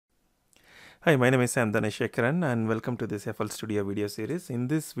Hi, my name is Dhanasekaran and welcome to this FL Studio video series. In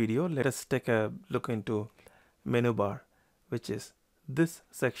this video, let us take a look into menu bar, which is this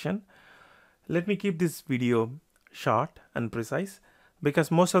section. Let me keep this video short and precise because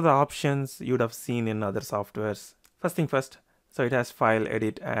most of the options you would have seen in other softwares. First thing first, so it has file,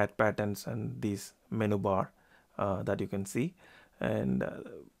 edit, add, patterns, and these menu bar that you can see. And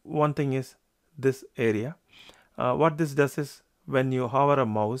one thing is this area. What this does is when you hover a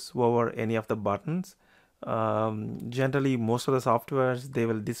mouse over any of the buttons, generally most of the softwares they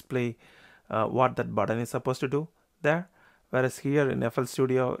will display what that button is supposed to do there, whereas here in FL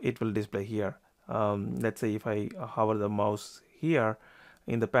Studio it will display here. Let's say if I hover the mouse here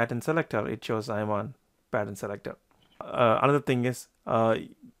in the pattern selector, it shows I'm on pattern selector. Another thing is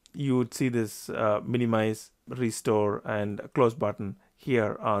you would see this minimize, restore, and close button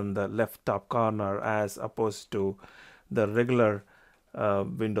here on the left top corner as opposed to the regular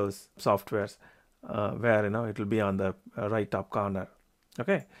Windows softwares where it will be on the right top corner.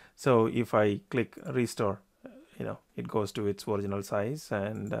 Okay, so if I click restore, it goes to its original size,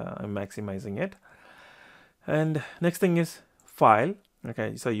 and I'm maximizing it. And next thing is file.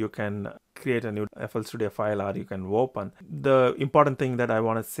 Okay, so you can create a new FL Studio file or you can open. The important thing that I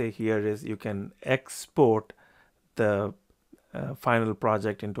want to say here is you can export the final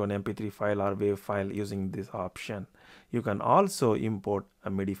project into an MP3 file or WAV file using this option. You can also import a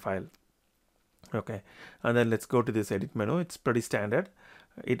MIDI file. Okay, and then let's go to this edit menu. It's pretty standard.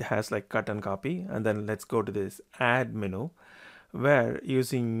 It has like cut and copy, and then let's go to this add menu, where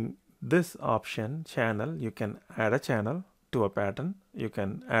using this option channel, you can add a channel to a pattern, you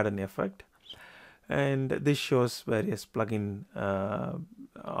can add an effect, and this shows various plugin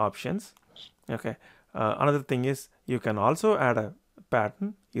options. Okay, another thing is you can also add a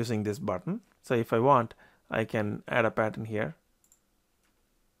pattern using this button. So if I want, I can add a pattern here.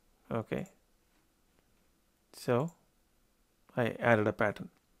 Okay, so I added a pattern.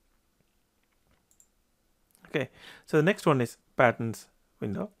 Okay, so the next one is patterns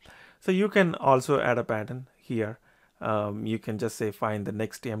window. So you can also add a pattern here. You can just say find the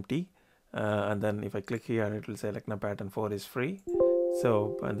next empty, and then if I click here, it will say like no, pattern 4 is free.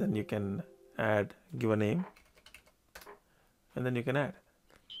 So and then you can add, give a name, and then you can add.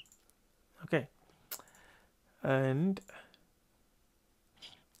 Okay, and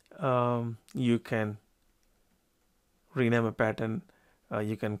you can rename a pattern,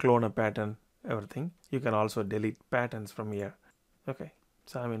 you can clone a pattern, everything. You can also delete patterns from here. Okay,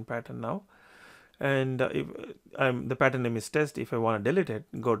 so I'm in pattern now, and if the pattern name is test. If I want to delete it,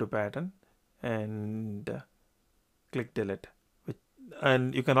 go to pattern and click delete.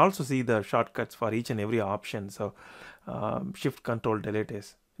 And you can also see the shortcuts for each and every option. So shift control delete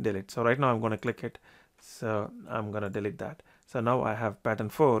is delete. So right now I'm going to click it, so I'm going to delete that. So now I have pattern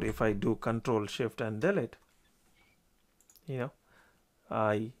 4. If I do control shift and delete,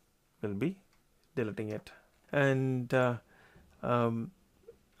 I will be deleting it. And another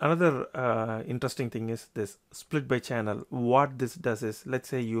interesting thing is this split by channel. What this does is, let's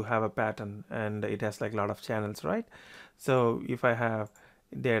say you have a pattern and it has like a lot of channels, right? So if I have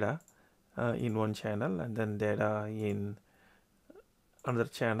data in one channel and then data in another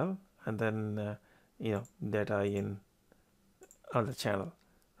channel and then data in another channel,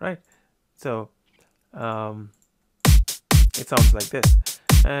 right? So it sounds like this.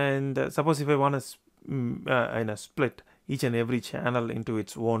 And suppose if I want to split each and every channel into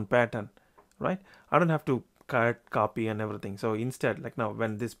its own pattern, right? I don't have to cut, copy, and everything. So instead, like now,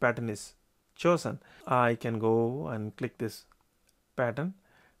 when this pattern is chosen, I can go and click this pattern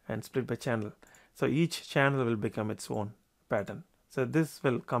and split by channel. So each channel will become its own pattern. So this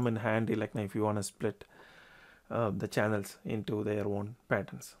will come in handy, like now, if you want to split the channels into their own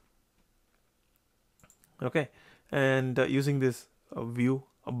patterns. Okay, and using this view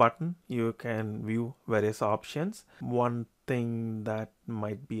button, you can view various options. One thing that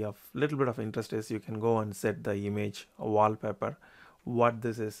might be of little bit of interest is you can go and set the image wallpaper. What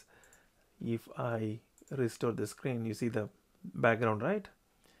this is, if I restore the screen, you see the background, right?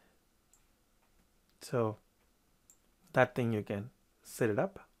 So that thing you can set it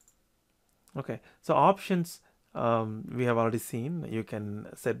up. Okay, so options we have already seen. You can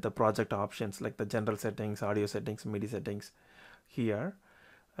set the project options like the general settings, audio settings, MIDI settings here.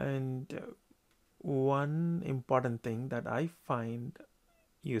 And one important thing that I find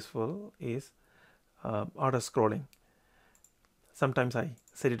useful is auto scrolling. Sometimes I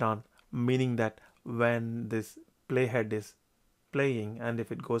set it on, meaning that when this playhead is playing and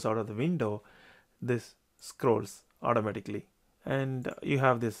if it goes out of the window, this scrolls automatically. And you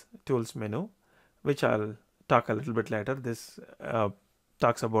have this tools menu, which I'll talk a little bit later. This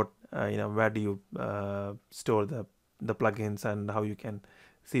talks about where do you store the plugins and how you can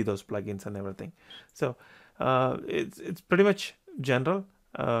see those plugins and everything. So it's pretty much general.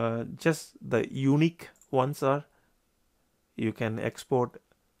 Just the unique ones are you can export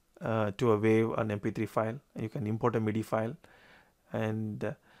to a WAV an MP3 file, you can import a MIDI file,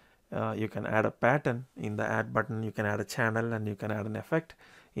 and you can add a pattern in the add button, you can add a channel, and you can add an effect.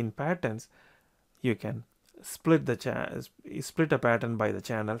 In patterns, you can split a pattern by the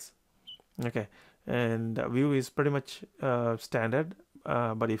channels. Okay, and view is pretty much standard,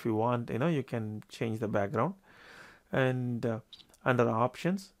 but if you want, you can change the background. And under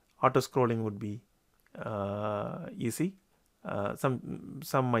options, auto scrolling would be easy.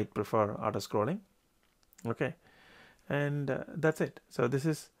 Some might prefer auto scrolling. Okay, and that's it. So this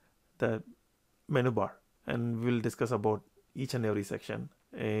is the menu bar, and we'll discuss about each and every section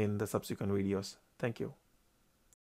in the subsequent videos. Thank you.